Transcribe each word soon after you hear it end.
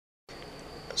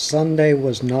Sunday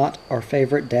was not our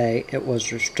favorite day, it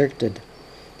was restricted.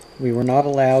 We were not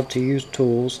allowed to use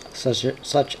tools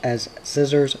such as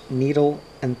scissors, needle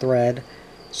and thread,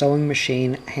 sewing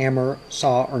machine, hammer,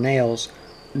 saw, or nails,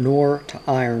 nor to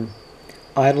iron.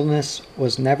 Idleness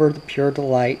was never the pure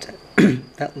delight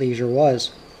that leisure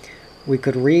was. We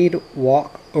could read,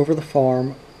 walk over the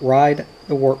farm, ride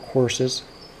the work horses.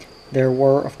 There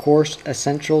were, of course,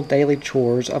 essential daily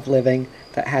chores of living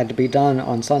that had to be done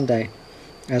on Sunday,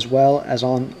 as well as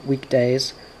on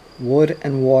weekdays, wood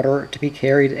and water to be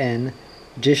carried in,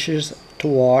 dishes to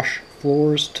wash,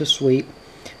 floors to sweep,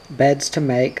 beds to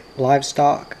make,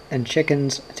 livestock and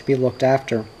chickens to be looked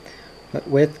after. But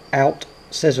without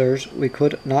scissors we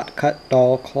could not cut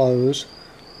doll clothes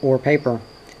or paper.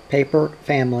 Paper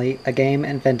Family, a game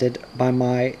invented by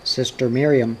my sister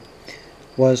Miriam,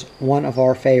 was one of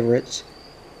our favorites.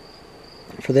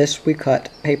 For this we cut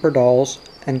paper dolls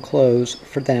and clothes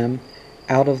for them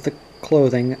out of the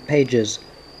clothing pages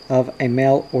of a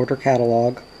mail order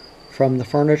catalog. From the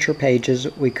furniture pages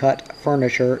we cut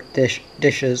furniture,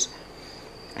 dishes,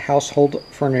 household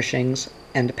furnishings,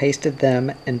 and pasted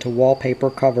them into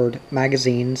wallpaper-covered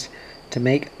magazines to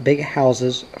make big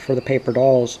houses for the paper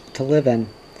dolls to live in.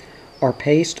 Our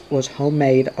paste was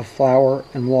homemade of flour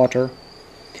and water.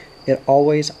 It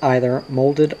always either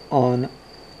molded on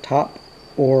top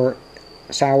or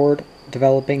soured,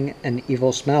 developing an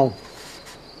evil smell.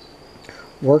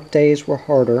 Work days were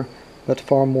harder, but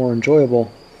far more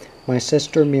enjoyable. My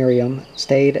sister Miriam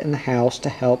stayed in the house to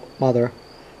help Mother.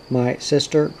 My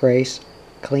sister Grace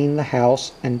cleaned the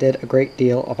house and did a great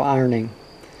deal of ironing.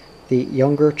 The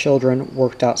younger children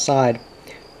worked outside.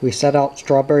 We set out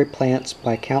strawberry plants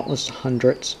by countless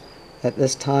hundreds. At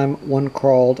this time one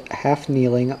crawled, half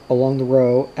kneeling, along the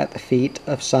row at the feet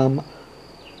of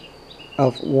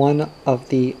one of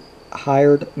the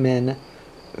hired men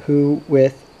who,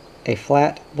 with a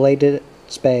flat-bladed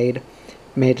spade,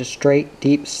 made a straight,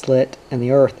 deep slit in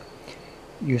the earth.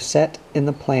 You set in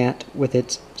the plant with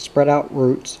its spread-out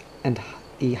roots, and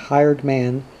the hired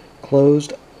man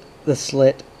closed the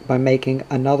slit by making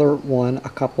another one a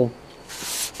couple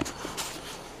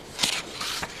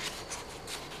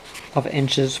of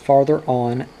inches farther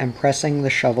on and pressing the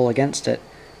shovel against it.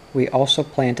 We also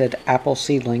planted apple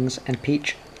seedlings and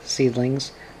peach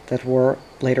seedlings that were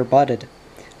later budded.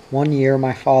 One year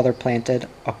my father planted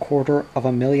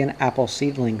 250,000 apple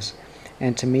seedlings,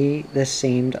 and to me this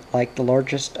seemed like the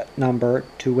largest number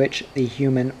to which the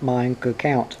human mind could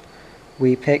count.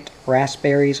 We picked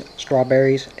raspberries,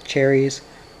 strawberries, cherries,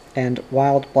 and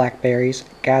wild blackberries,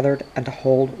 gathered and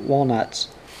hulled walnuts.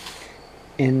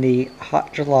 In the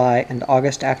hot July and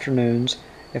August afternoons,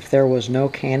 if there was no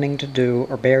canning to do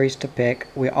or berries to pick,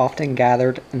 we often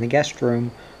gathered in the guest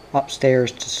room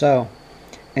upstairs to sew.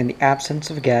 In the absence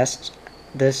of guests,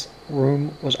 this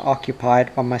room was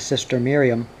occupied by my sister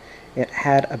Miriam. It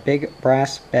had a big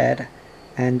brass bed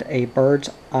and a bird's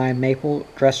eye maple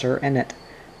dresser in it,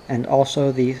 and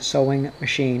also the sewing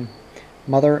machine.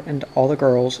 Mother and all the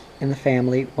girls in the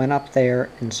family went up there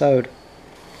and sewed.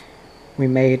 We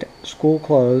made school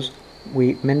clothes.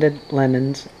 We mended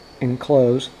linens and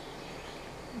clothes.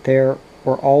 There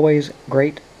were always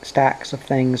great stacks of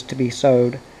things to be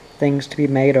sewed, things to be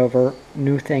made over,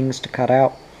 new things to cut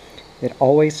out. It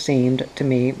always seemed to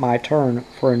me my turn,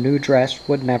 for a new dress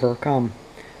would never come.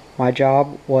 My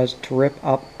job was to rip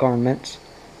up garments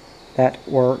that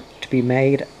were to be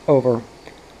made over.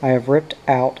 I have ripped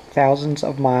out thousands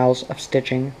of miles of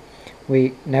stitching.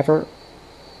 We never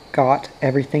got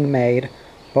everything made,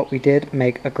 but we did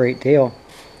make a great deal,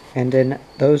 and in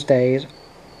those days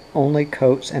only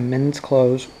coats and men's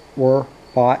clothes were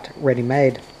bought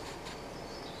ready-made.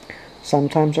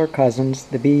 Sometimes our cousins,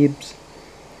 the Beebs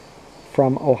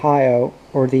from Ohio,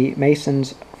 or the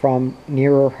Masons from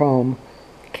nearer home,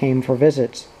 came for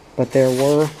visits, but there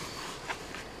were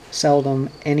seldom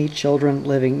any children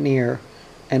living near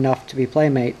enough to be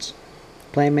playmates.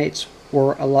 Playmates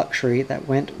were a luxury that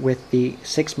went with the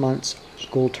 6 months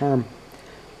school term.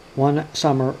 One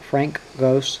summer Frank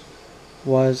Goss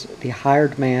was the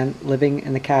hired man living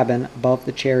in the cabin above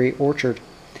the cherry orchard.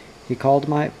 He called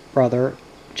my brother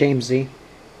Jamesy.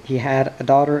 He had a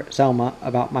daughter, Zelma,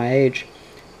 about my age.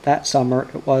 That summer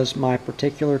it was my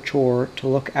particular chore to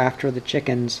look after the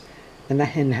chickens in the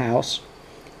hen house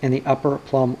in the upper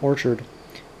plum orchard,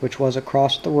 which was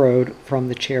across the road from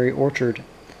the cherry orchard,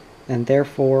 and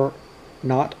therefore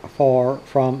not far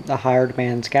from the hired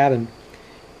man's cabin.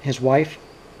 His wife,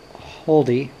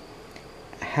 Huldy,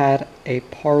 had a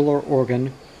parlor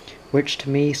organ, which to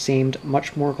me seemed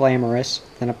much more glamorous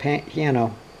than a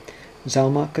piano.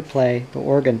 Zelma could play the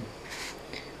organ.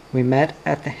 We met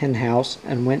at the hen house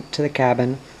and went to the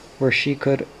cabin where she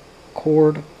could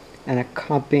chord an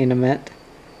accompaniment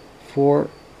for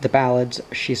the ballads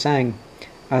she sang.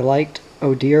 I liked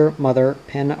 "Oh Dear Mother,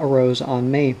 Pin a Rose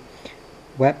on Me,"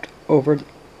 wept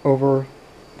over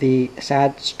the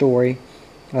sad story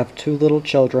of two little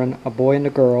children, a boy and a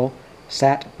girl,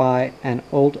 sat by an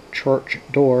old church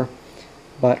door,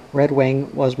 but Red Wing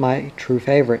was my true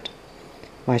favorite.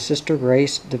 My sister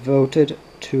Grace, devoted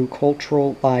to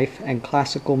cultural life and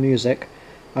classical music,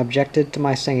 objected to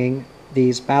my singing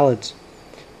these ballads,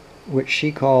 which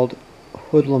she called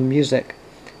hoodlum music.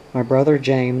 My brother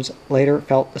James later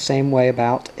felt the same way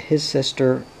about his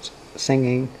sister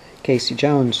singing Casey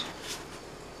Jones.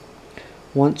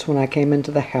 Once when I came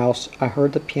into the house, I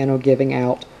heard the piano giving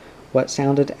out what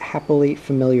sounded happily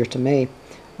familiar to me.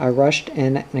 I rushed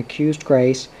in and accused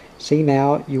Grace. "See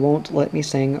now, you won't let me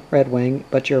sing Red Wing,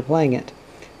 but you're playing it."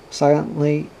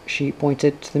 Silently she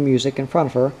pointed to the music in front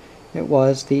of her. It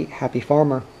was the Happy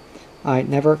Farmer. I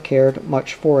never cared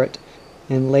much for it.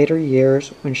 In later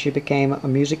years, when she became a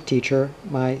music teacher,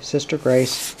 my sister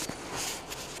Grace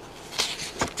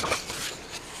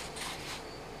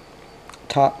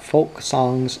taught folk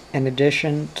songs in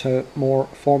addition to more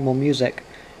formal music.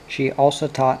 She also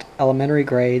taught elementary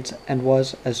grades and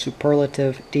was a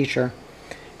superlative teacher.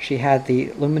 She had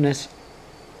the luminous,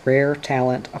 rare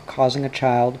talent of causing a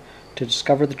child to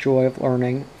discover the joy of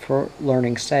learning for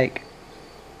learning's sake.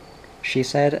 She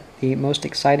said the most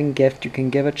exciting gift you can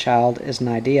give a child is an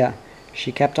idea.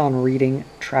 She kept on reading,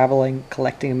 traveling,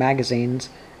 collecting magazines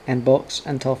and books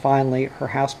until finally her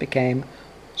house became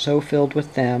so filled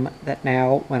with them that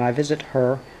now, when I visit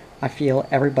her, I feel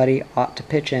everybody ought to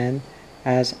pitch in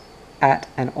as at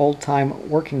an old-time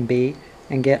working bee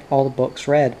and get all the books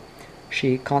read.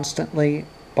 She constantly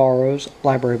borrows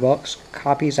library books,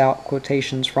 copies out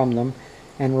quotations from them,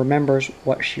 and remembers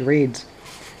what she reads.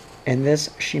 In this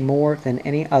she more than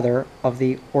any other of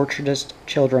the orchardist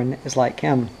children is like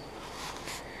him.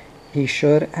 He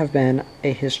should have been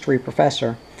a history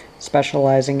professor,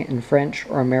 specializing in French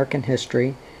or American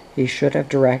history. He should have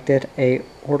directed a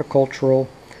horticultural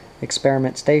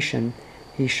experiment station.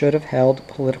 He should have held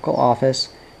political office.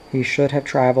 He should have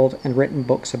traveled and written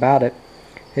books about it.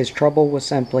 His trouble was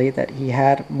simply that he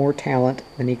had more talent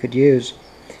than he could use.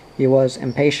 He was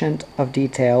impatient of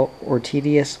detail or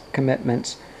tedious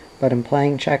commitments, but in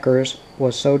playing checkers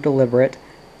was so deliberate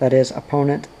that his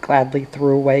opponent gladly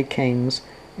threw away kings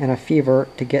in a fever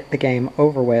to get the game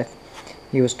over with.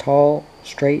 He was tall,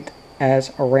 straight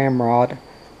as a ramrod,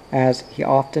 as he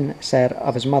often said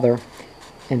of his mother,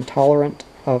 intolerant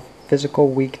of physical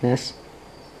weakness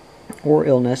or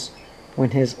illness.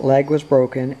 When his leg was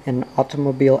broken in an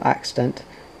automobile accident,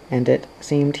 and it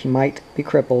seemed he might be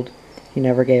crippled, he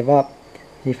never gave up.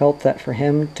 He felt that for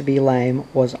him to be lame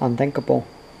was unthinkable.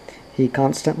 He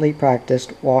constantly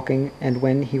practiced walking, and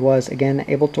when he was again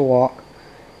able to walk,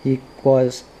 he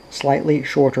was slightly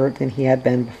shorter than he had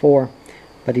been before,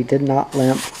 but he did not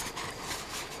limp,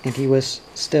 and he was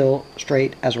still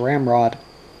straight as a ramrod.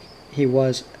 He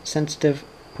was sensitive,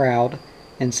 proud,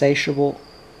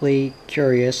 insatiably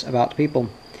curious about people.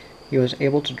 He was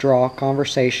able to draw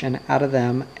conversation out of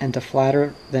them and to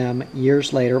flatter them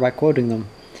years later by quoting them.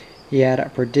 He had a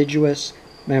prodigious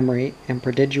memory, and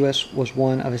prodigious was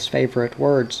one of his favorite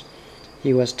words.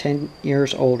 He was 10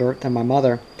 years older than my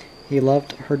mother. He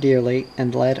loved her dearly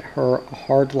and led her a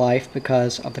hard life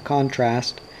because of the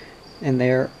contrast in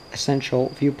their essential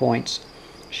viewpoints.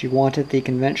 She wanted the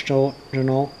conventional,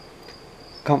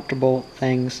 comfortable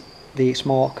things, the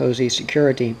small, cozy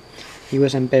security. He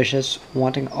was ambitious,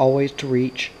 wanting always to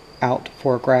reach out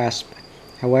for a grasp,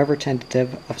 however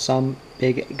tentative, of some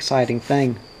big, exciting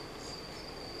thing.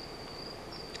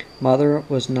 Mother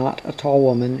was not a tall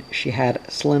woman. She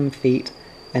had slim feet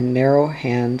and narrow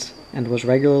hands and was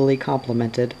regularly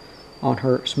complimented on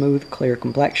her smooth, clear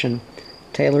complexion.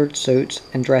 Tailored suits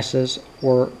and dresses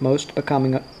were most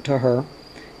becoming to her,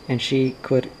 and she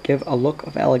could give a look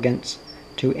of elegance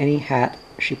to any hat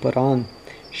she put on.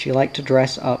 She liked to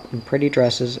dress up in pretty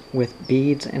dresses with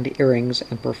beads and earrings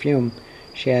and perfume.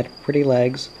 She had pretty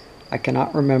legs. I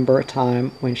cannot remember a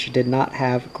time when she did not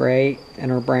have gray in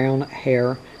her brown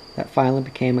hair that finally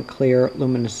became a clear,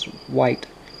 luminous white.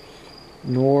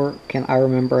 Nor can I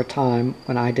remember a time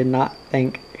when I did not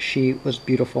think she was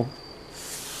beautiful.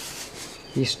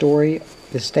 The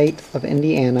state of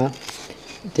Indiana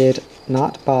did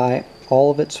not buy all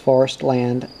of its forest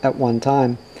land at one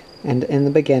time, and in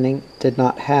the beginning did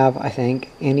not have, I think,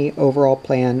 any overall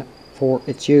plan for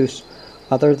its use,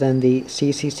 other than the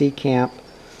CCC camp,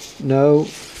 no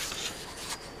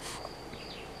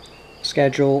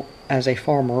schedule as a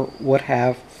farmer would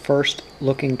have first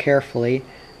looking carefully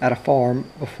at a farm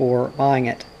before buying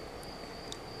it.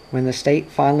 When the state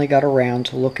finally got around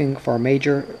to looking for a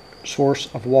major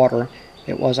source of water,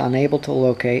 it was unable to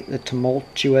locate the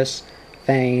tumultuous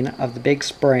vein of the big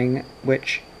spring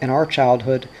which, in our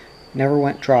childhood, never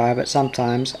went dry but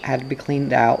sometimes had to be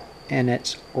cleaned out in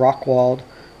its rock-walled,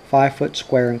 5-foot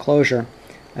square enclosure.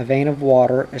 A vein of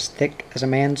water as thick as a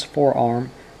man's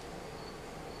forearm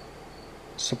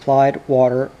supplied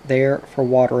water there for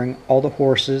watering all the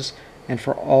horses and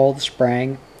for all the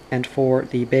spraying and for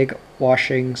the big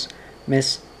washings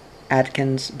Miss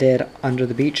Atkins did under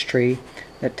the beech tree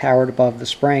that towered above the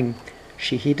spring.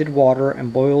 She heated water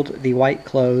and boiled the white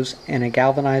clothes in a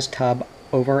galvanized tub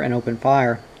over an open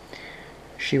fire.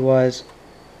 She was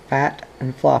fat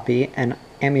and floppy and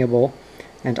amiable,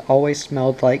 and always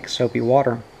smelled like soapy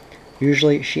water.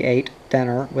 Usually she ate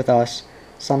dinner with us.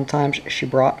 Sometimes she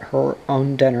brought her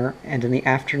own dinner, and in the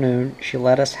afternoon she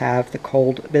let us have the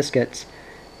cold biscuits,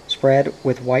 spread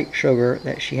with white sugar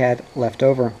that she had left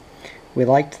over. We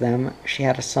liked them. She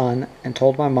had a son, and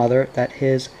told my mother that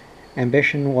his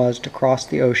ambition was to cross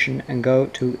the ocean and go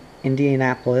to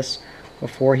Indianapolis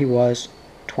before he was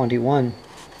 21.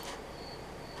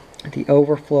 The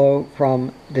overflow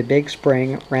from the big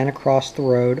spring ran across the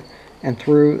road and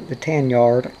through the tan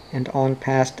yard and on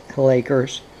past Hill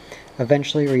Acres,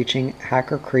 eventually reaching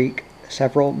Hacker Creek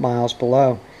several miles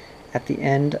below. At the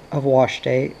end of wash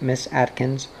day, Miss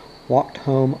Atkins walked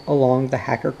home along the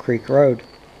Hacker Creek Road.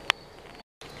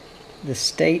 The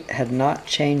state had not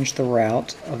changed the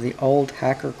route of the old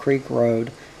Hacker Creek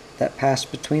Road that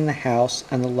passed between the house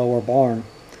and the lower barn.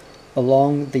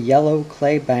 Along the yellow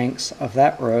clay banks of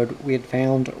that road we had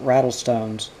found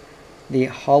rattlestones, the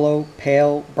hollow,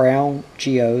 pale brown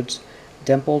geodes,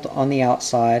 dimpled on the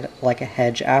outside like a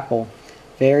hedge apple,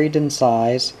 varied in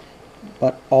size,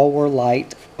 but all were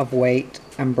light of weight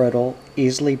and brittle,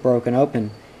 easily broken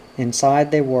open.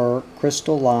 Inside they were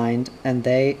crystal-lined, and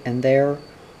there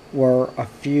were a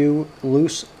few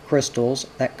loose crystals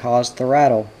that caused the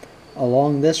rattle.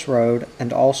 Along this road,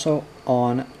 and also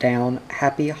on down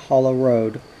Happy Hollow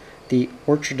Road, the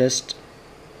orchardist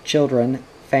children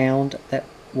found that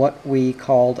what we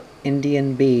called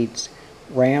Indian beads,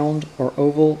 round or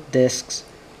oval discs,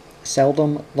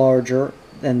 seldom larger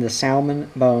than the salmon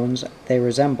bones they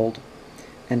resembled,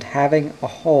 and having a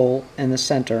hole in the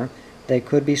center, they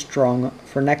could be strung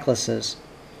for necklaces.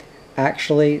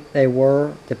 Actually, they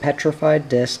were the petrified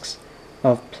discs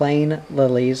of plain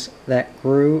lilies that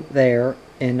grew there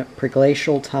in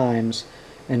preglacial times,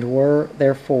 and were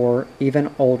therefore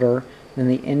even older than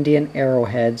the Indian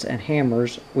arrowheads and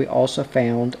hammers we also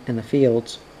found in the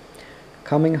fields.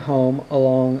 Coming home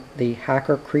along the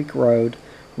Hacker Creek Road,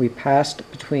 we passed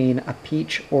between a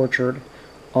peach orchard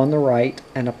on the right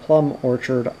and a plum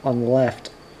orchard on the left.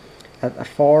 At the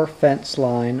far fence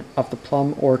line of the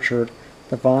plum orchard,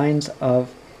 the vines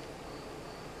of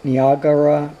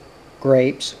Niagara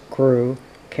grapes grew,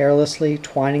 carelessly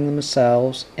twining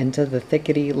themselves into the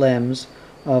thickety limbs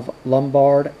of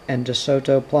Lombard and De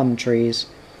Soto plum trees.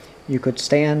 You could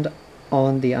stand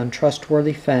on the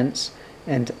untrustworthy fence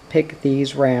and pick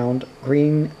these round,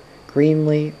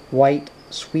 greenly white,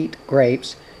 sweet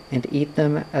grapes and eat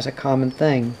them as a common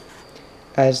thing.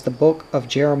 As the book of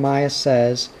Jeremiah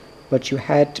says, but you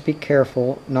had to be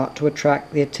careful not to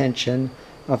attract the attention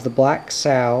of the black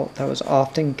sow that was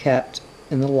often kept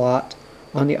in the lot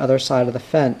on the other side of the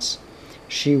fence.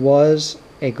 She was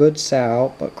a good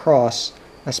sow, but cross,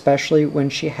 especially when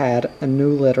she had a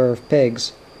new litter of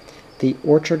pigs. The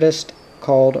orchardist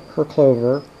called her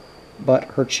Clover, but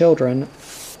her children,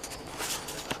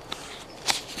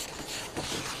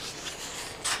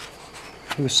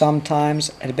 who sometimes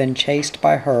had been chased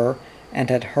by her and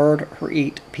had heard her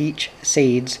eat peach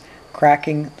seeds,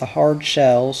 cracking the hard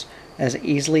shells as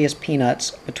easily as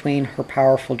peanuts between her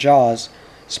powerful jaws,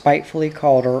 spitefully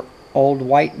called her Old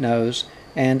White Nose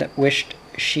and wished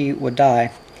she would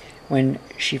die. When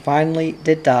she finally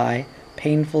did die,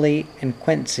 painfully in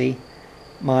Quincy,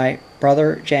 my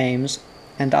brother James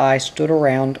and I stood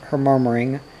around her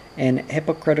murmuring in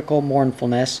hypocritical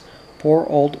mournfulness, "Poor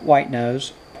old White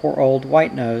Nose, poor old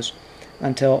White Nose,"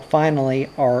 until finally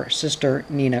our sister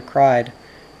Nina cried.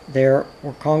 There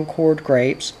were Concord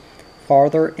grapes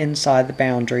farther inside the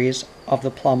boundaries of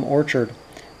the plum orchard,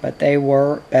 but they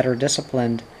were better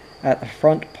disciplined. At the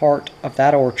front part of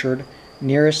that orchard,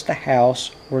 nearest the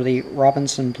house, were the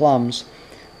Robinson plums.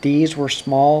 These were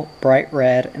small, bright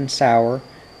red and sour,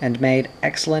 and made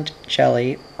excellent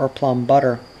jelly or plum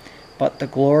butter, but the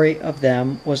glory of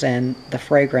them was in the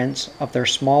fragrance of their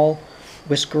small,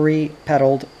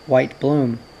 whiskery-petaled white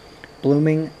bloom.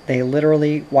 Blooming, they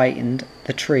literally whitened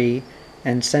the tree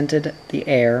and scented the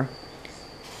air.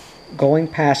 Going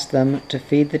past them to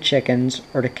feed the chickens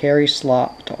or to carry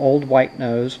slop to old White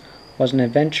Nose was an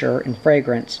adventure in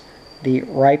fragrance. The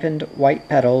ripened white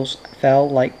petals fell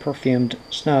like perfumed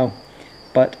snow,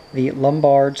 but the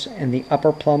lombards in the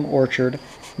upper plum orchard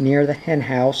near the hen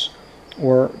house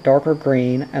were darker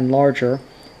green and larger,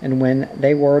 and when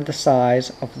they were the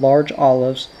size of large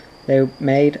olives, they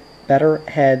made better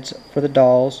heads for the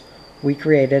dolls we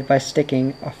created by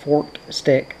sticking a forked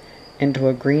stick into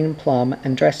a green plum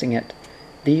and dressing it.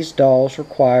 These dolls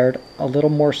required a little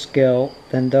more skill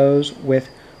than those with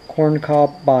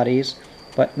corncob bodies,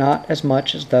 but not as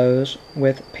much as those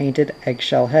with painted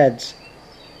eggshell heads.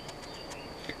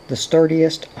 The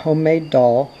sturdiest homemade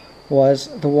doll was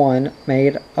the one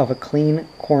made of a clean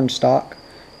cornstalk.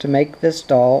 To make this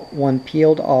doll, one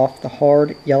peeled off the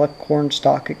hard yellow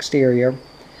cornstalk exterior,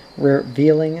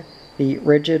 revealing the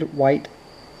rigid white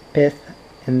pith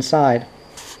inside.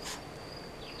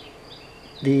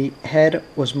 The head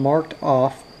was marked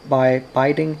off by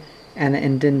biting an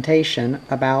indentation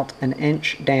about an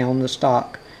inch down the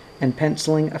stalk and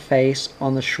penciling a face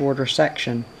on the shorter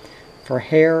section. For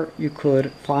hair, you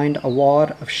could find a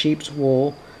wad of sheep's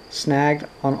wool snagged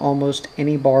on almost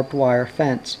any barbed wire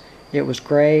fence. It was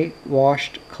gray,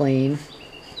 washed clean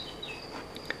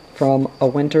from a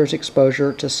winter's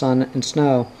exposure to sun and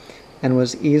snow, and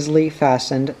was easily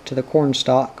fastened to the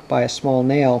cornstalk by a small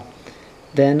nail.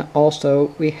 Then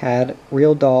also we had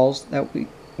real dolls that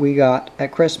we got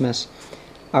at Christmas.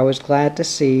 I was glad to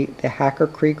see the Hacker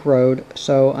Creek Road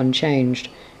so unchanged.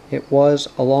 It was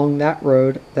along that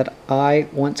road that I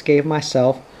once gave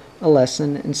myself a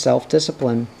lesson in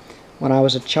self-discipline. When I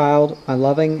was a child, my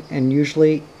loving and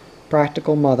usually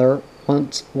practical mother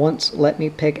once let me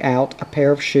pick out a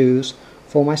pair of shoes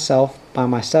for myself by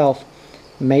myself.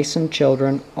 The Mason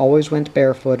children always went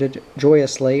barefooted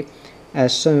joyously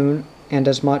as soon and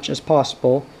as much as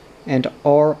possible, and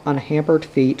our unhampered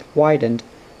feet widened,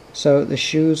 so the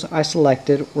shoes I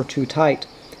selected were too tight,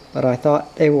 but I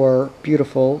thought they were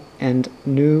beautiful and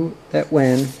knew that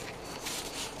when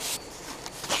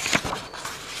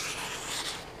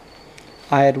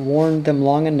I had worn them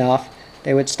long enough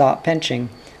they would stop pinching.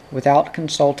 Without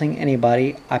consulting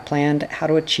anybody, I planned how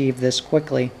to achieve this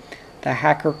quickly. The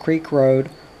Hacker Creek Road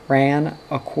ran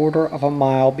a quarter of a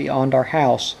mile beyond our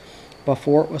house,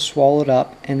 before it was swallowed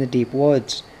up in the deep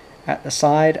woods. At the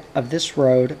side of this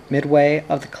road, midway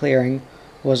of the clearing,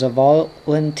 was a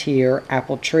volunteer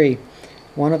apple tree,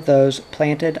 one of those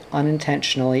planted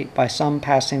unintentionally by some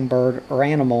passing bird or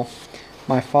animal.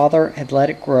 My father had let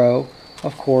it grow,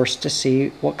 of course, to see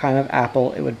what kind of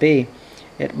apple it would be.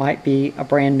 It might be a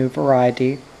brand new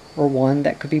variety, or one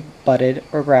that could be budded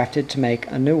or grafted to make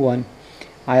a new one.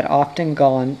 I had often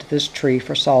gone to this tree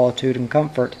for solitude and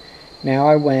comfort. Now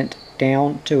I went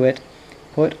down to it,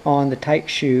 put on the tight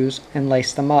shoes and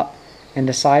laced them up, and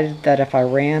decided that if I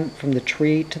ran from the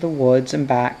tree to the woods and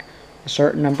back a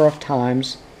certain number of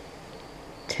times,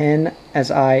 10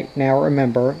 as I now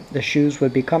remember, the shoes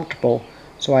would be comfortable.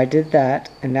 So I did that,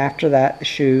 and after that the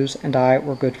shoes and I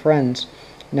were good friends.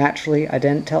 Naturally, I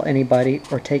didn't tell anybody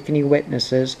or take any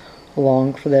witnesses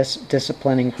along for this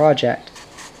disciplining project.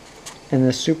 In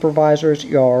the supervisor's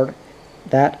yard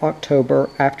that October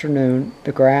afternoon,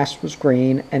 the grass was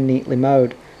green and neatly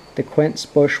mowed. The quince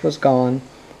bush was gone.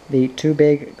 The two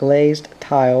big glazed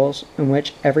tiles in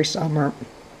which every summer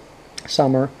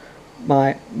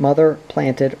my mother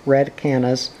planted red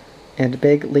cannas and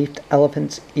big leafed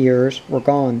elephant's ears were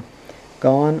gone.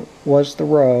 Gone was the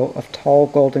row of tall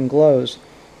golden glows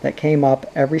that came up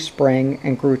every spring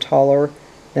and grew taller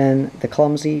than the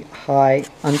clumsy, high,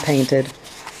 unpainted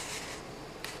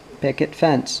picket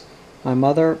fence. My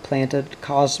mother planted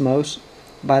cosmos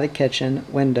by the kitchen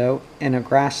window in a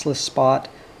grassless spot,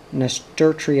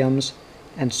 nasturtiums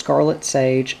and scarlet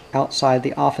sage outside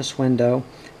the office window,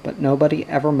 but nobody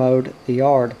ever mowed the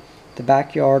yard. The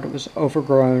backyard was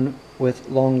overgrown with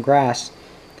long grass.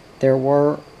 There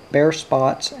were bare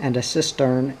spots and a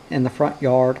cistern in the front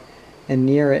yard, and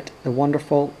near it the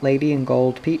wonderful lady in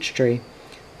gold peach tree.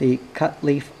 The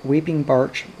cut-leaf weeping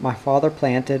birch my father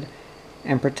planted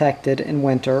and protected in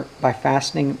winter by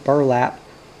fastening burlap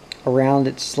around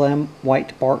its slim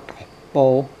white bark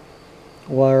bole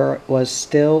was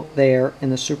still there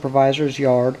in the supervisor's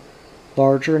yard,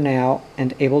 larger now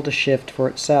and able to shift for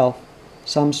itself.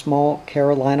 Some small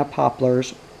Carolina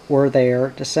poplars were their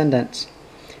descendants,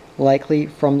 likely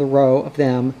from the row of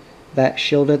them that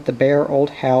shielded the bare old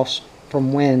house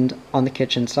from wind on the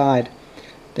kitchen side.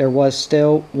 There was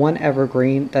still one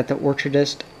evergreen that the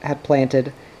orchardist had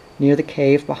planted near the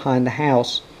cave behind the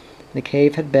house. The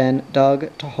cave had been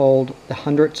dug to hold the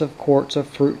hundreds of quarts of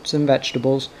fruits and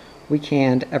vegetables we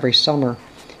canned every summer.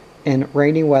 In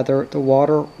rainy weather, the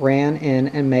water ran in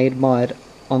and made mud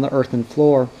on the earthen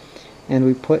floor, and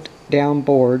we put down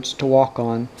boards to walk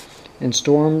on. In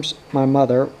storms, my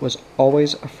mother was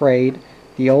always afraid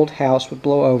the old house would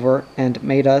blow over and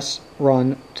made us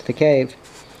run to the cave.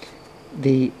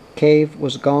 The cave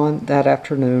was gone that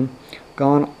afternoon.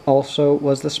 Gone also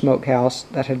was the smokehouse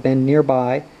that had been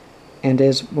nearby and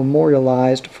is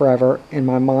memorialized forever in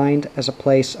my mind as a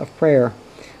place of prayer,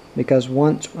 because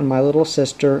once when my little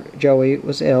sister Joey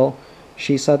was ill,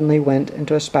 she suddenly went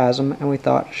into a spasm and we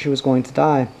thought she was going to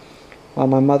die. While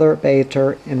my mother bathed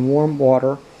her in warm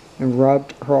water and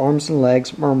rubbed her arms and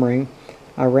legs, murmuring,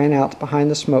 I ran out behind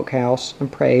the smokehouse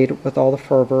and prayed with all the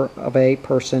fervor of a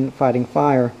person fighting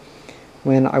fire.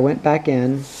 When I went back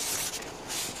in,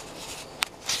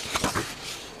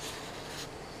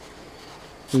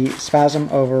 the spasm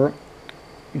over,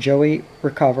 Joey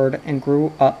recovered and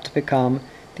grew up to become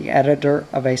the editor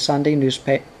of a Sunday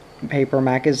newspaper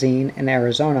magazine in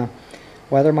Arizona.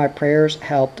 Whether my prayers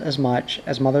helped as much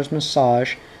as Mother's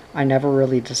massage, I never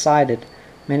really decided.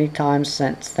 Many times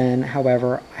since then,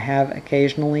 however, I have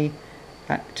occasionally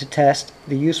to test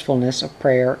the usefulness of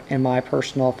prayer in my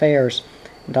personal affairs,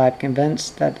 and I am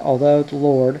convinced that although the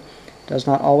Lord does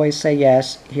not always say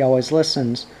yes, He always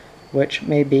listens, which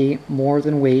may be more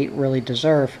than we really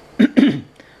deserve,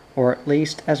 or at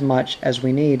least as much as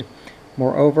we need.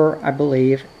 Moreover, I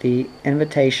believe the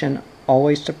invitation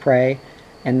always to pray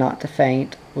and not to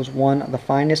faint was one of the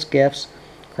finest gifts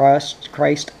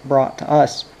Christ brought to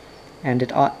us, and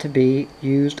it ought to be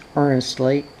used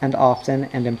earnestly and often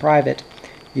and in private.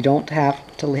 You don't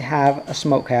have to have a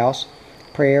smokehouse.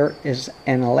 Prayer is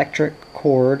an electric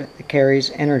cord that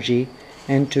carries energy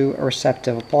into a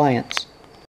receptive appliance.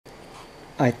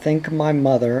 I think my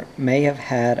mother may have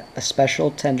had a special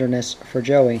tenderness for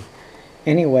Joey.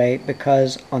 Anyway,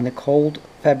 because on the cold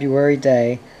February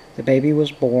day the baby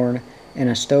was born in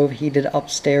a stove-heated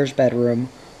upstairs bedroom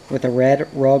with a red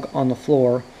rug on the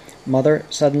floor, Mother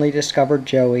suddenly discovered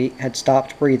Joey had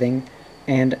stopped breathing,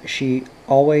 and she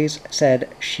always said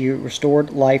she restored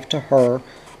life to her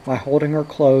by holding her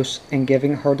close and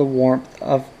giving her the warmth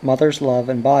of Mother's love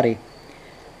and body.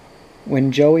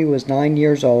 When Joey was 9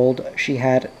 years old, she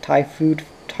had typhoid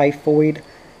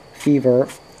fever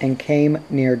and came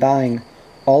near dying.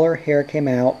 All her hair came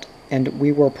out, and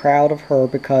we were proud of her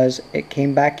because it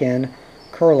came back in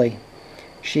curly.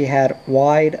 She had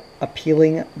wide,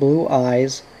 appealing blue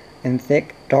eyes and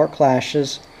thick, dark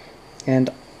lashes, and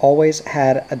always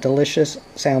had a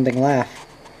delicious-sounding laugh.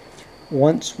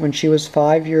 Once, when she was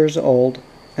 5 years old,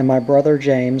 and my brother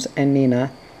James and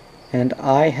Nina and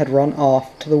I had run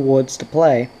off to the woods to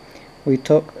play, we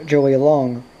took Joey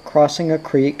along. Crossing a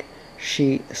creek,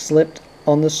 she slipped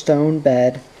on the stone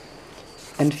bed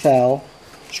and fell,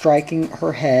 striking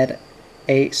her head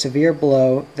a severe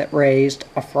blow that raised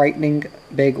a frightening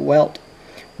big welt.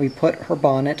 We put her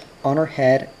bonnet on her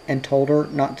head and told her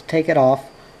not to take it off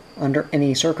under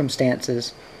any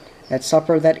circumstances. At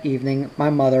supper that evening, my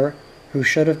mother, who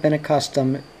should have been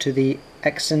accustomed to the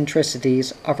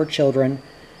eccentricities of her children,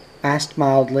 asked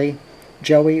mildly,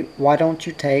 Joey, why don't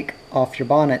you take off your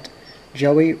bonnet?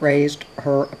 Joey raised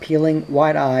her appealing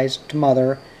wide eyes to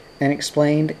Mother and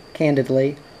explained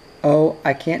candidly, Oh,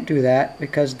 I can't do that,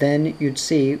 because then you'd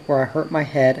see where I hurt my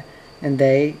head, and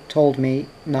they told me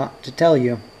not to tell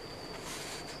you.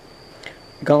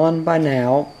 Gone by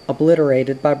now,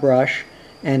 obliterated by brush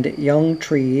and young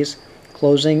trees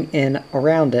closing in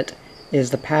around it,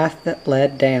 is the path that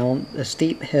led down the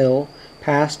steep hill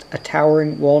past a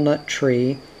towering walnut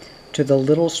tree to the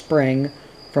little spring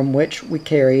from which we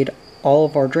carried all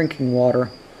of our drinking water.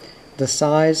 The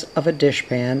size of a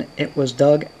dishpan, it was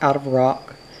dug out of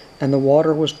rock, and the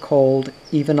water was cold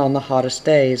even on the hottest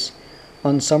days.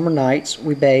 On summer nights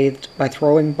we bathed by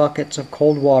throwing buckets of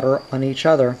cold water on each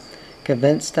other,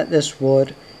 convinced that this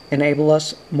would enable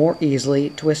us more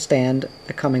easily to withstand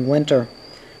the coming winter.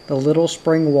 The little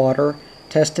spring water,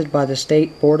 tested by the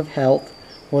State Board of Health,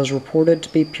 was reported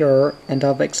to be pure and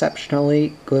of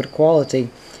exceptionally good quality.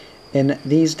 In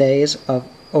these days of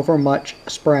overmuch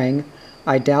spraying,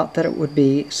 I doubt that it would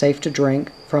be safe to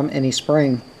drink from any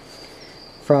spring.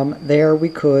 From there we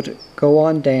could go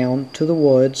on down to the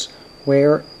woods,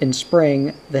 where in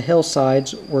spring the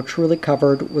hillsides were truly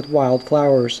covered with wild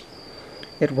flowers.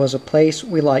 It was a place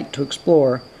we liked to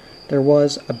explore. There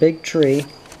was a big tree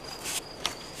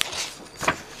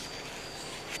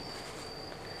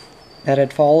that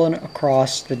had fallen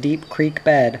across the deep creek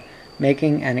bed,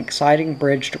 making an exciting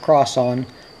bridge to cross on.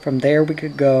 From there we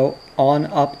could go on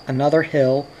up another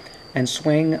hill and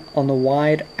swing on the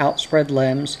wide, outspread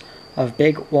limbs of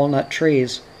big walnut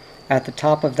trees. At the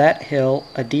top of that hill,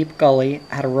 a deep gully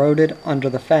had eroded under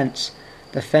the fence.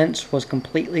 The fence was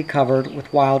completely covered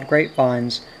with wild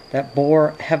grapevines that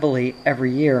bore heavily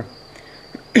every year.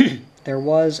 There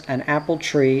was an apple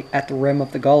tree at the rim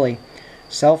of the gully,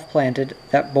 self-planted,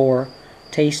 that bore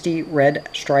tasty red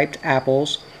striped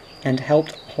apples and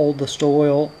helped hold the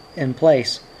soil in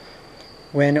place.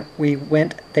 When we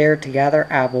went there to gather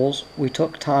apples, we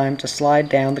took time to slide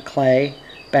down the clay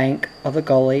bank of the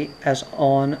gully as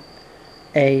on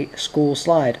a school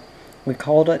slide. We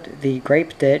called it the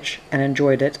grape ditch and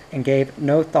enjoyed it, and gave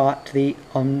no thought to the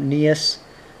ominous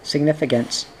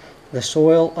significance. The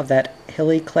soil of that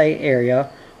hilly clay area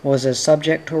was as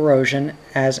subject to erosion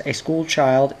as a school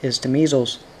child is to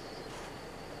measles.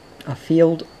 A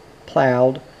field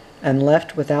plowed and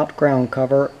left without ground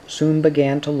cover soon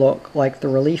began to look like the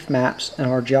relief maps in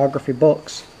our geography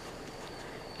books.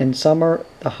 In summer,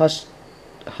 the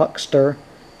huckster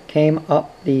came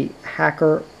up the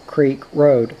Hacker Creek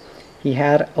Road. He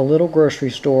had a little grocery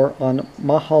store on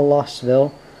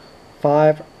Mahalasville,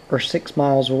 5 or 6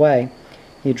 miles away.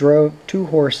 He drove 2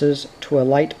 horses to a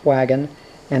light wagon,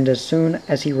 and as soon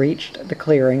as he reached the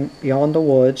clearing beyond the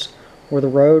woods, where the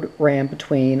road ran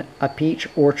between a peach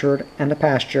orchard and a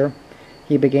pasture,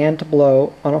 he began to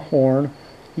blow on a horn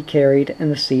he carried in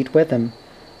the seat with him.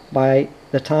 By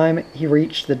the time he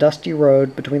reached the dusty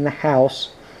road between the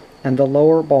house and the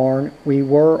lower barn, we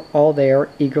were all there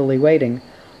eagerly waiting.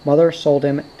 Mother sold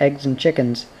him eggs and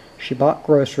chickens. She bought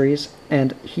groceries,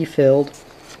 and he filled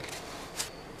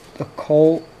the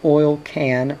coal oil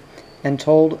can and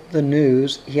told the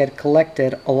news he had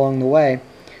collected along the way.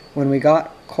 When we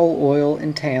got coal oil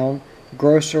in town, the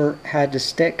grocer had to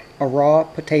stick a raw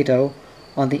potato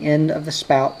on the end of the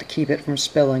spout to keep it from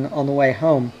spilling on the way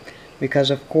home,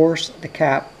 because of course the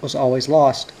cap was always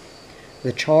lost.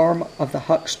 The charm of the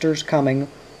huckster's coming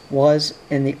was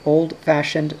in the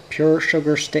old-fashioned pure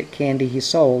sugar stick candy he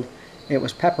sold. It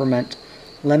was peppermint,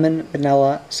 lemon,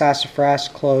 vanilla, sassafras,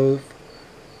 clove,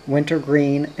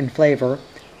 wintergreen in flavor,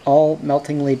 all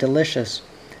meltingly delicious.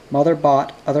 Mother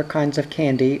bought other kinds of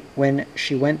candy when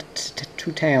she went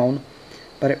to town,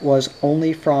 but it was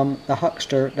only from the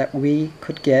huckster that we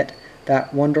could get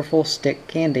that wonderful stick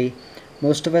candy.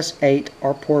 Most of us ate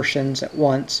our portions at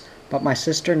once, but my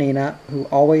sister Nina, who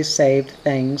always saved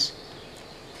things,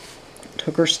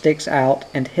 took her sticks out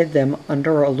and hid them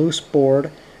under a loose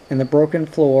board in the broken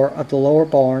floor of the lower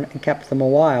barn and kept them a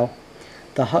while.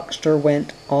 The huckster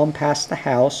went on past the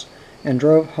house and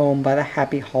drove home by the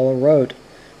Happy Hollow Road,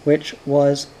 which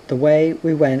was the way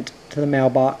we went to the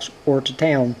mailbox or to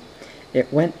town.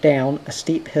 It went down a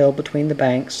steep hill between the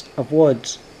banks of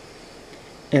woods.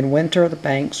 In winter the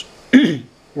banks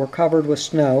were covered with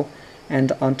snow,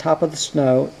 and on top of the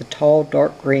snow the tall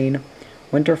dark green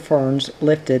winter ferns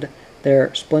lifted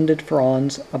their splendid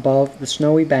fronds above the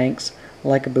snowy banks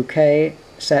like a bouquet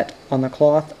set on the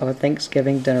cloth of a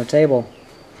Thanksgiving dinner table.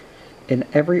 In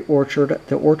every orchard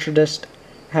the orchardist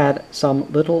had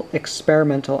some little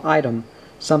experimental item,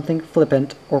 something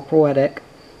flippant or poetic,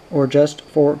 or just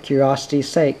for curiosity's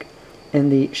sake. In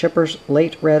the shipper's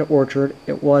late red orchard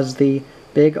it was the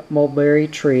big mulberry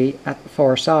tree at the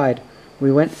far side.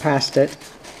 We went past it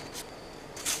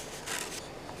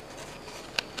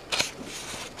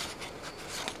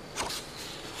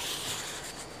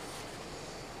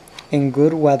in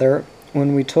good weather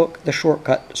when we took the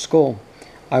shortcut to school.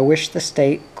 I wish the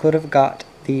state could have got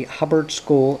the Hubbard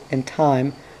School in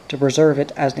time to preserve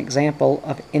it as an example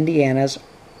of Indiana's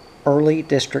early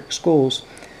district schools.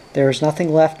 There is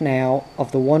nothing left now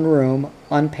of the one-room,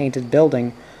 unpainted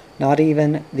building, not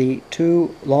even the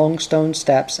 2 long stone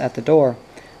steps at the door.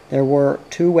 There were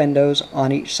 2 windows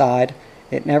on each side.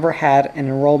 It never had an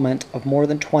enrollment of more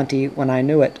than 20 when I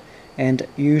knew it, and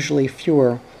usually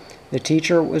fewer. The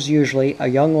teacher was usually a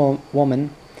young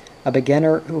woman, a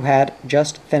beginner who had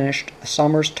just finished a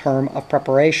summer's term of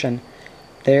preparation.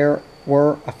 There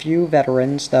were a few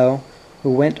veterans, though,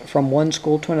 who went from one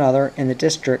school to another in the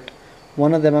district,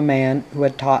 one of them a man who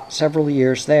had taught several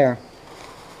years there.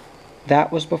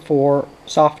 That was before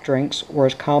soft drinks were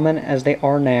as common as they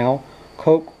are now.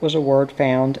 Coke was a word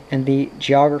found in the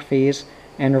geographies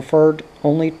and referred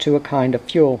only to a kind of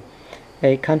fuel.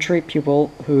 A country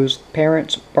pupil whose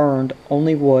parents burned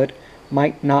only wood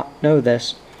might not know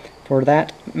this. For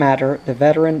that matter, the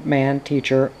veteran man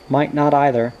teacher might not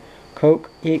either. Coke,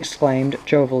 he exclaimed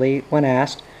jovially when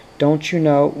asked, "Don't you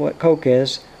know what Coke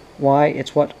is? Why,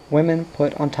 it's what women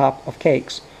put on top of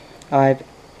cakes. I've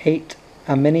ate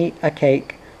a many a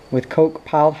cake with Coke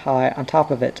piled high on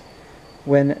top of it."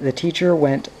 When the teacher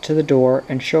went to the door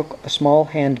and shook a small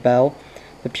handbell,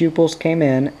 the pupils came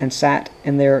in and sat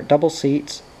in their double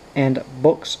seats, and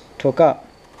books took up.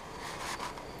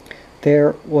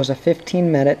 There was a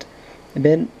 15-minute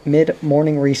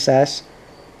mid-morning recess,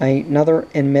 another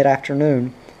in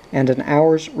mid-afternoon, and an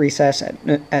hour's recess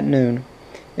at noon.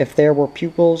 If there were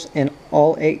pupils in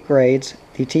all 8 grades,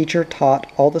 the teacher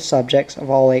taught all the subjects of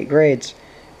all 8 grades.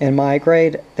 In my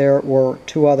grade there were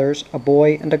 2 others, a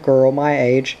boy and a girl my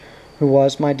age, who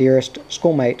was my dearest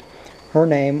schoolmate. Her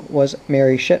name was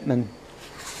Mary Shipman,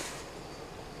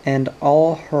 and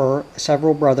all her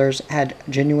several brothers had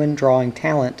genuine drawing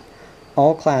talent.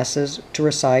 All classes, to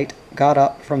recite, got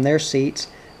up from their seats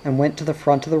and went to the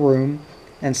front of the room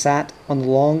and sat on the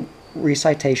long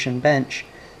recitation bench.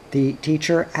 The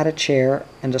teacher had a chair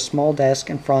and a small desk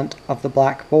in front of the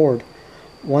blackboard.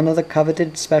 One of the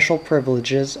coveted special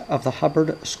privileges of the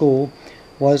Hubbard School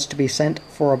was to be sent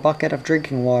for a bucket of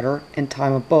drinking water in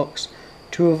time of books.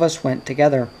 2 of us went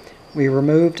together. We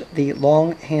removed the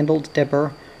long-handled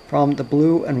dipper from the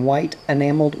blue and white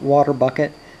enameled water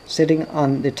bucket sitting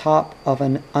on the top of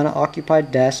an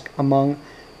unoccupied desk among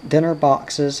dinner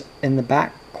boxes in the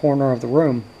back corner of the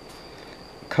room.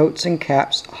 Coats and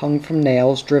caps hung from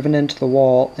nails driven into the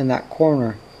wall in that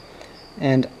corner,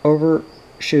 and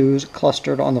overshoes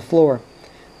clustered on the floor.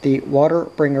 The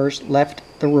water-bringers left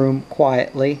the room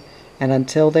quietly, and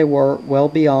until they were well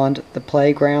beyond the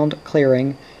playground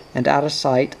clearing and out of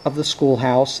sight of the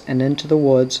schoolhouse and into the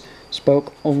woods,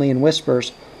 spoke only in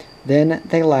whispers. Then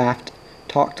they laughed,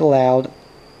 talked aloud,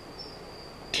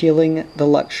 tealing the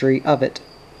luxury of it,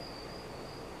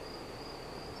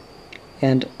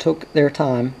 and took their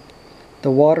time. The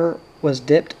water was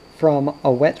dipped from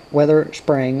a wet weather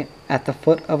spring at the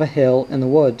foot of a hill in the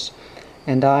woods,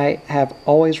 and I have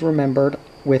always remembered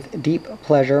with deep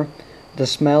pleasure the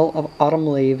smell of autumn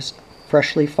leaves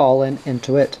freshly fallen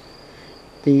into it.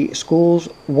 The school's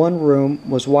one room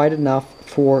was wide enough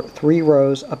for 3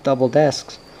 rows of double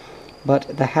desks,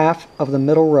 but the half of the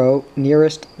middle row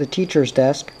nearest the teacher's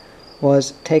desk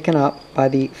was taken up by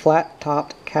the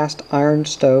flat-topped cast-iron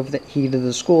stove that heated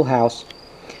the schoolhouse.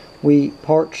 We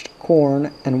parched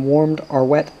corn and warmed our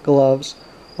wet gloves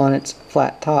on its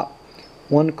flat top.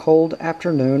 One cold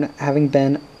afternoon, having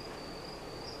been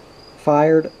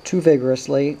fired too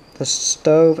vigorously, the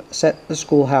stove set the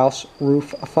schoolhouse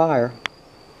roof afire.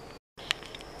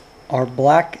 Our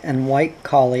black and white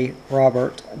collie,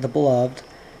 Robert, the beloved,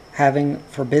 having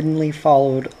forbiddenly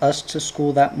followed us to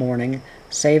school that morning,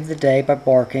 saved the day by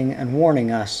barking and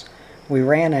warning us. We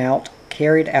ran out,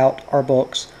 carried out our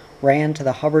books, ran to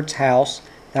the Hubbard's house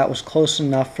that was close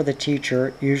enough for the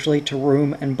teacher usually to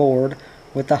room and board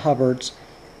with the Hubbards,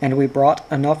 and we brought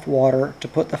enough water to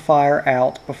put the fire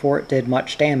out before it did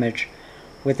much damage.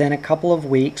 Within a couple of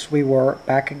weeks we were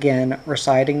back again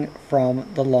reciting from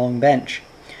the long bench.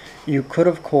 You could,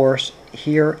 of course,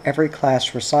 hear every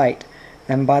class recite,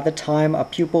 and by the time a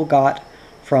pupil got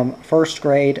from first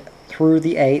grade through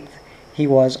the 8th, he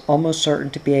was almost certain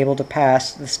to be able to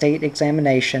pass the state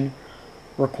examination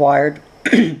required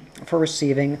for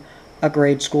receiving a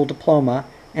grade school diploma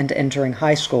and entering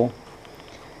high school.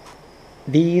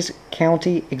 These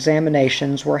county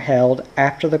examinations were held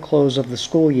after the close of the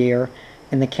school year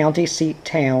in the county seat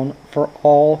town for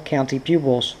all county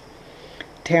pupils.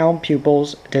 Town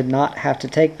pupils did not have to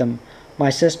take them. My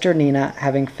sister Nina,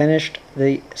 having finished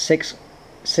the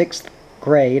sixth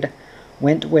grade,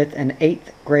 went with an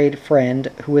 8th grade friend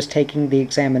who was taking the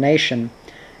examination.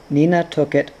 Nina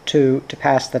took it too to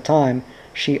pass the time.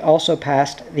 She also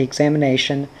passed the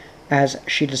examination, as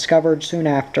she discovered soon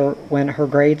after when her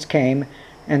grades came,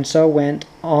 and so went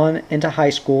on into high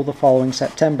school the following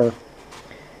September.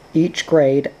 Each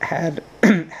grade had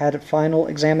had final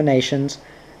examinations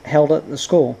held at the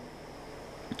school.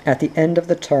 At the end of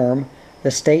the term,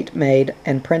 the state made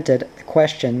and printed the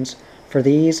questions for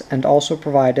these and also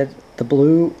provided the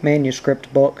blue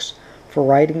manuscript books for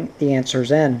writing the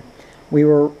answers in. We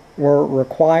were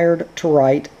required to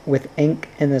write with ink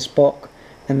in this book,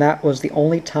 and that was the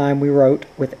only time we wrote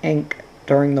with ink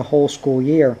during the whole school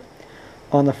year.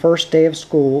 On the first day of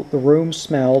school, the room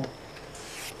smelled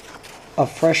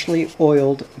of freshly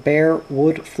oiled bare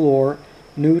wood floor,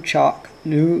 new chalk,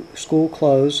 new school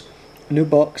clothes, new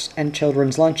books, and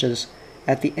children's lunches.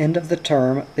 At the end of the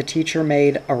term, the teacher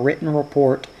made a written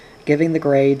report giving the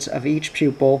grades of each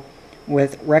pupil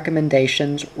with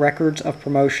recommendations, records of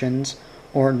promotions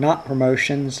or not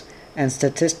promotions, and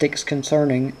statistics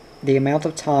concerning the amount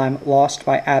of time lost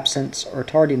by absence or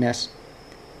tardiness.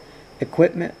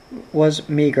 Equipment was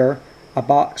meager, a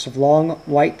box of long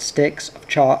white sticks of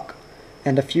chalk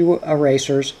and a few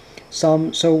erasers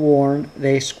some so worn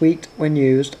they squeaked when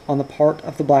used on the part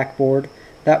of the blackboard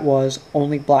that was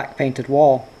only black painted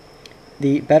wall.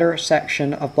 The better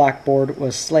section of blackboard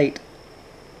was slate.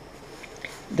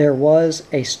 There was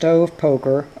a stove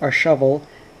poker, a shovel,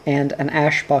 and an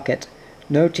ash bucket.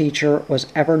 No teacher was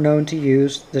ever known to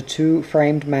use the two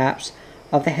framed maps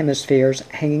of the hemispheres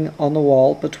hanging on the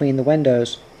wall between the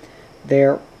windows.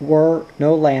 There were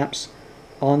no lamps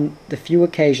on the few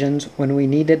occasions when we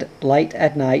needed light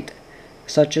at night,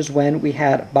 such as when we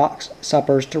had box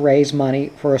suppers to raise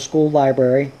money for a school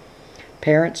library.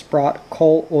 Parents brought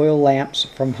coal oil lamps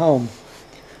from home.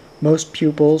 Most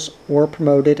pupils were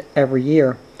promoted every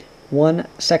year. One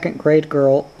second-grade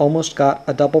girl almost got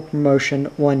a double promotion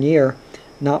one year,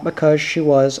 not because she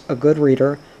was a good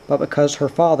reader, but because her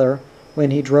father,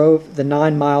 when he drove the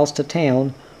 9 miles to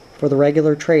town for the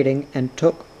regular trading and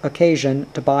took occasion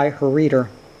to buy her reader,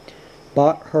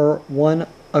 bought her one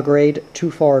a grade too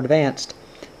far advanced.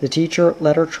 The teacher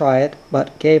let her try it,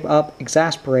 but gave up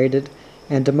exasperated,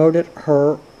 and demoted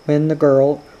her when the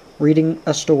girl, reading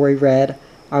a story, read,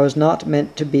 "I was not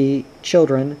meant to be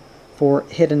children, for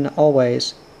hidden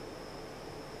always."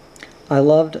 I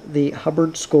loved the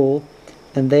Hubbard School,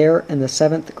 and there in the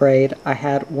 7th grade I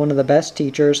had one of the best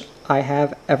teachers I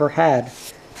have ever had.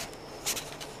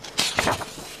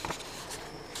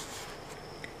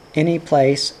 Any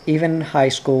place, even in high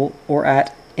school or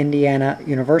at Indiana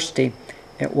University.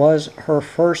 It was her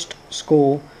first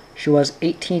school. She was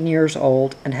 18 years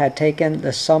old and had taken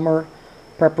the summer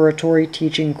preparatory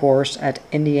teaching course at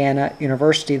Indiana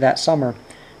University that summer.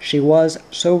 She was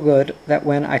so good that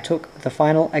when I took the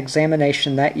final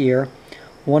examination that year,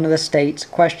 one of the state's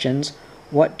questions,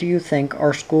 "What do you think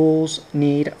our schools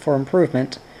need for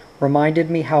improvement?" reminded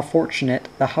me how fortunate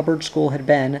the Hubbard School had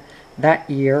been that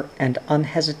year, and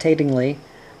unhesitatingly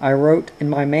I wrote in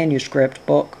my manuscript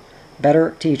book,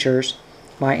 "Better teachers."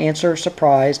 My answer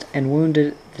surprised and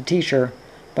wounded the teacher,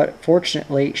 but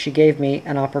fortunately she gave me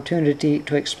an opportunity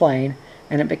to explain,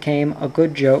 and it became a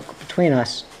good joke between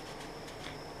us.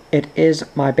 It is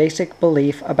my basic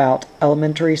belief about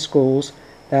elementary schools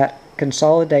that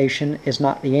consolidation is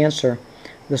not the answer.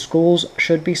 The schools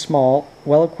should be small,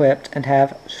 well-equipped, and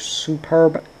have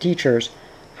superb teachers,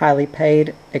 highly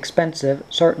paid, expensive,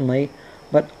 certainly,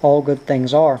 but all good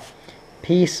things are.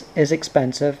 Peace is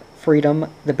expensive. Freedom,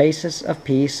 the basis of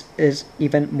peace, is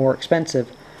even more expensive.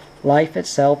 Life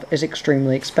itself is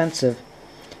extremely expensive.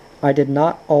 I did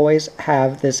not always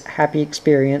have this happy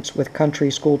experience with country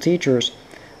school teachers.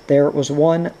 There was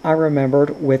one I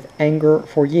remembered with anger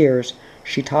for years.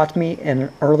 She taught me in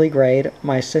an early grade.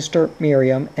 My sister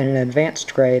Miriam, in an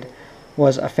advanced grade,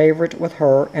 was a favorite with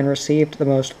her and received the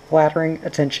most flattering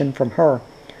attention from her.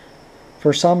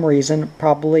 For some reason,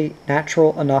 probably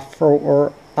natural enough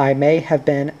for I may have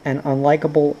been an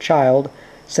unlikable child,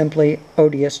 simply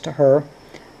odious to her.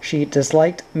 She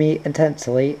disliked me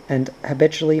intensely, and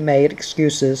habitually made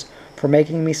excuses for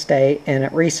making me stay in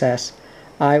at recess.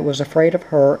 I was afraid of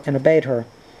her and obeyed her.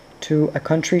 To a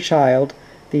country child,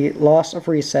 the loss of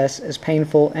recess is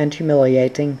painful and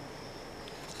humiliating,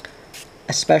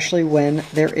 especially when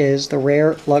there is the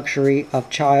rare luxury of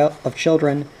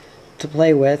children to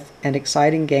play with and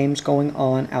exciting games going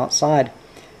on outside.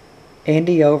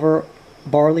 Andy over,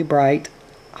 barley bright,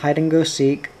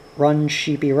 hide-and-go-seek, run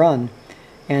sheepy run,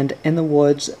 and in the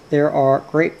woods there are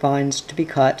grapevines to be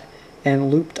cut and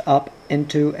looped up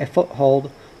into a foothold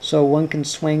so one can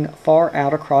swing far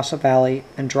out across a valley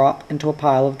and drop into a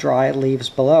pile of dry leaves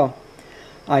below.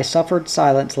 I suffered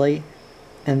silently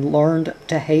and learned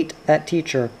to hate that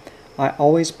teacher. I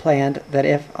always planned that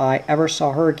if I ever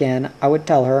saw her again, I would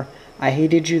tell her, "I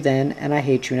hated you then and I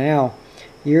hate you now."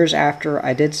 Years after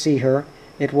I did see her,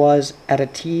 it was at a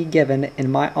tea given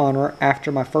in my honor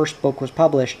after my first book was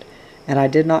published, and I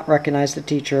did not recognize the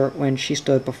teacher when she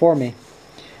stood before me.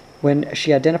 When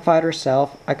she identified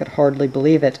herself, I could hardly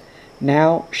believe it.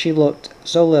 Now she looked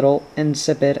so little,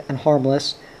 insipid, and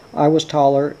harmless. I was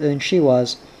taller than she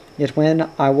was, yet when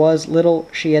I was little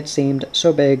she had seemed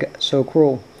so big, so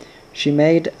cruel. She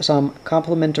made some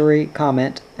complimentary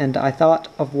comment, and I thought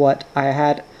of what I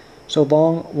had so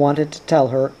long wanted to tell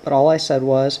her, but all I said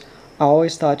was, "I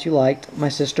always thought you liked my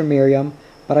sister Miriam,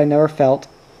 but I never felt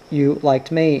you liked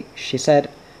me." She said,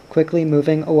 quickly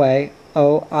moving away,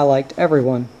 "Oh, I liked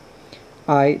everyone."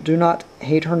 I do not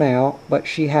hate her now, but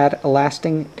she had a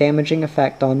lasting, damaging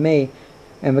effect on me,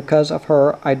 and because of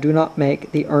her I do not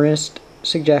make the earnest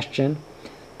suggestion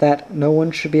that no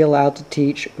one should be allowed to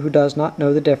teach who does not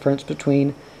know the difference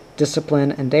between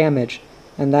discipline and damage,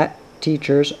 and that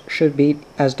teachers should be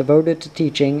as devoted to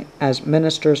teaching as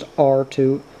ministers are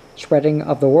to spreading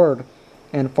of the word.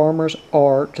 and farmers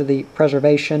are to the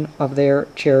preservation of their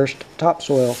cherished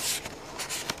topsoil.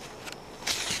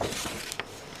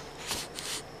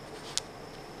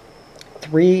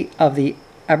 Three of the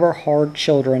Eberhard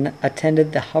children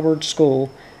attended the Hubbard School,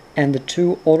 and the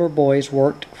two older boys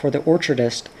worked for the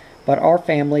orchardist, but our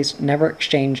families never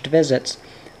exchanged visits.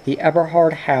 The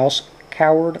Eberhard house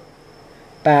cowered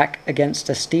back against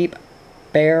a steep,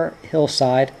 bare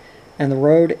hillside, and the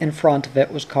road in front of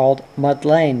it was called Mud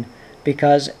Lane,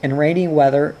 because in rainy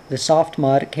weather the soft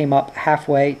mud came up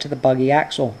halfway to the buggy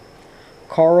axle.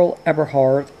 Carl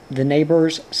Eberhard, the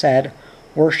neighbors said,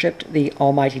 worshipped the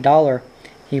almighty dollar.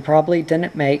 He probably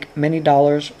didn't make many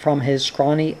dollars from his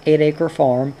scrawny 8-acre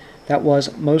farm that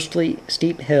was mostly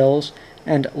steep hills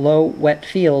and low, wet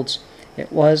fields.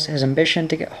 It was his ambition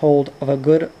to get hold of a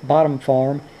good bottom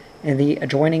farm in the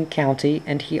adjoining county,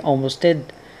 and he almost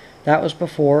did. That was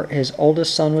before his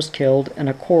oldest son was killed in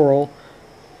a quarrel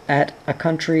at a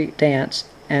country dance,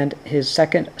 and his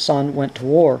second son went to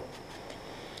war.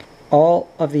 All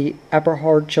of the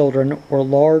Eberhard children were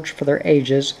large for their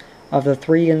ages. Of the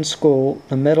three in school,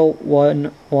 the middle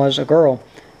one was a girl,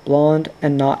 blonde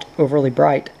and not overly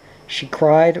bright. She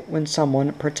cried when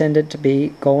someone pretended to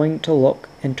be going to look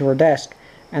into her desk,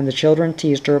 and the children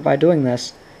teased her by doing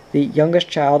this. The youngest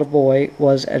child, a boy,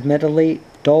 was admittedly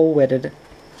dull-witted.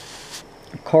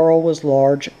 Carl was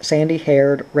large,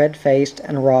 sandy-haired, red-faced,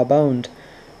 and raw-boned,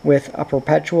 with a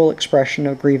perpetual expression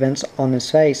of grievance on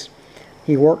his face.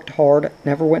 He worked hard,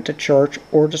 never went to church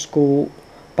or to school,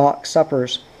 box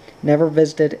suppers, never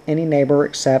visited any neighbor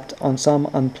except on some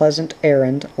unpleasant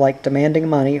errand like demanding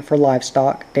money for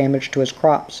livestock damaged to his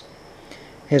crops.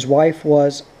 His wife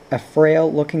was a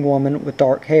frail-looking woman with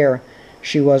dark hair.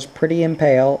 She was pretty and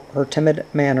pale. Her timid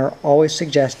manner always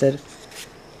suggested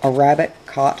a rabbit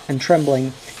caught and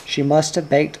trembling. She must have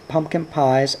baked pumpkin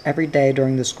pies every day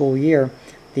during the school year.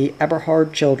 The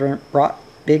Eberhard children brought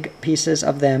big pieces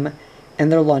of them in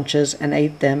their lunches and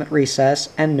ate them at recess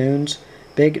and noons,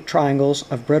 big triangles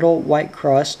of brittle white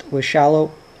crust with shallow,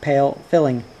 pale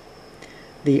filling.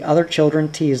 The other children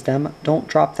teased them, "Don't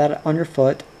drop that on your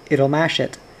foot, it'll mash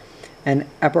it." An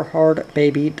Eberhard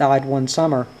baby died one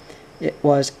summer. It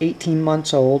was 18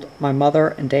 months old. My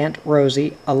mother and Aunt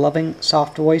Rosie, a loving,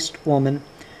 soft-voiced woman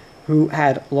who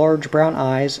had large brown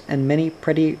eyes and many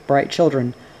pretty, bright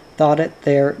children, thought it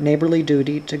their neighborly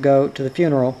duty to go to the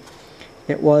funeral.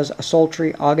 It was a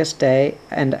sultry August day,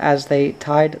 and as they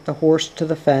tied the horse to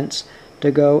the fence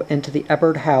to go into the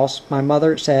Eberhard house, my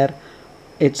mother said,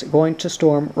 "It's going to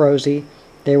storm, Rosie."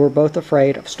 They were both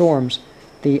afraid of storms.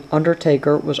 The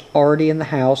undertaker was already in the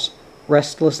house,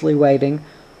 restlessly waiting.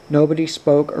 Nobody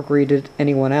spoke or greeted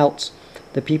anyone else.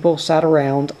 The people sat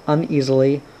around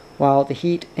uneasily while the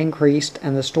heat increased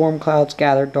and the storm clouds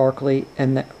gathered darkly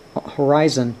in the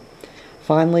horizon.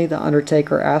 Finally, the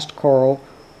undertaker asked Carl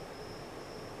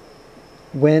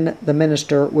when the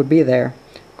minister would be there.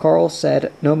 Carl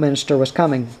said no minister was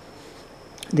coming.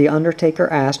 The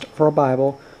undertaker asked for a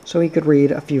Bible so he could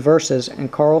read a few verses,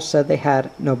 and Carl said they had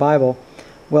no Bible.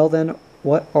 "Well then,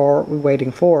 what are we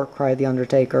waiting for?" cried the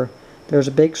undertaker. "There's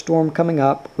a big storm coming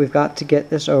up. We've got to get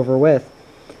this over with."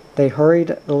 They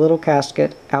hurried the little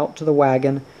casket out to the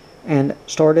wagon and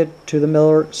started to the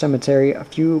Miller Cemetery a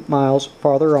few miles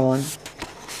farther on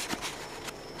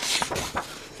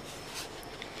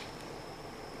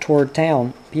toward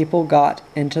town. People got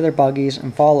into their buggies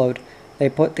and followed. They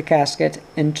put the casket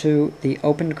into the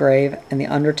opened grave, and the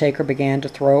undertaker began to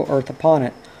throw earth upon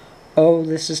it. "Oh,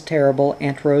 this is terrible,"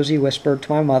 Aunt Rosie whispered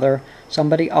to my mother.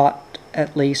 "Somebody ought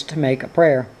at least to make a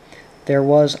prayer." There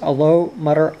was a low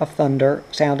mutter of thunder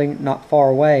sounding not far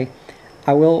away.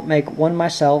 "I will make one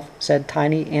myself," said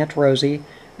tiny Aunt Rosie,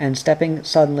 and stepping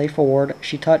suddenly forward,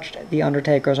 she touched the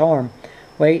undertaker's arm.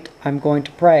 "Wait, I'm going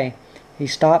to pray." He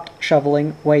stopped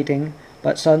shoveling, waiting,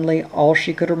 but suddenly all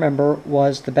she could remember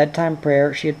was the bedtime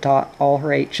prayer she had taught all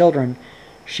her 8 children.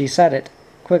 She said it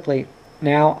quickly.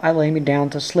 "Now I lay me down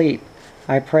to sleep.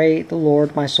 I pray the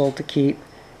Lord my soul to keep.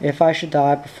 If I should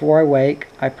die before I wake,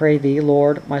 I pray thee,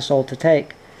 Lord, my soul to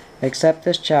take. Accept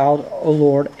this child, O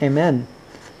Lord. Amen."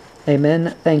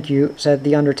 "Amen, thank you," said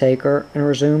the undertaker, and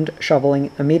resumed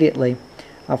shoveling immediately.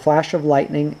 A flash of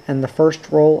lightning and the first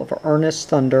roll of earnest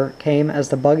thunder came as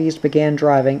the buggies began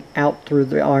driving out through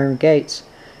the iron gates,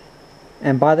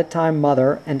 and by the time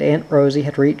Mother and Aunt Rosie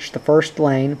had reached the first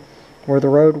lane, where the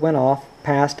road went off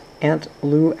past Aunt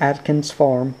Lou Atkins'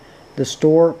 farm, the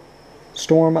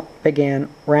storm began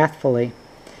wrathfully.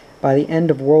 By the end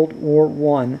of World War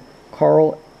I,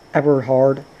 Carl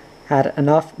Eberhard had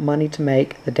enough money to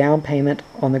make the down payment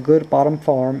on the good bottom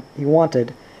farm he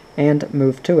wanted, and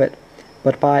move to it.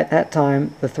 But by that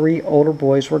time the 3 older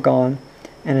boys were gone,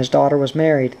 and his daughter was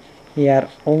married. He had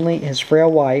only his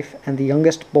frail wife and the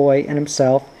youngest boy and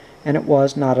himself, and it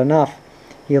was not enough.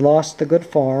 He lost the good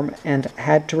farm and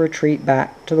had to retreat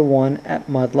back to the one at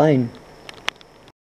Mud Lane.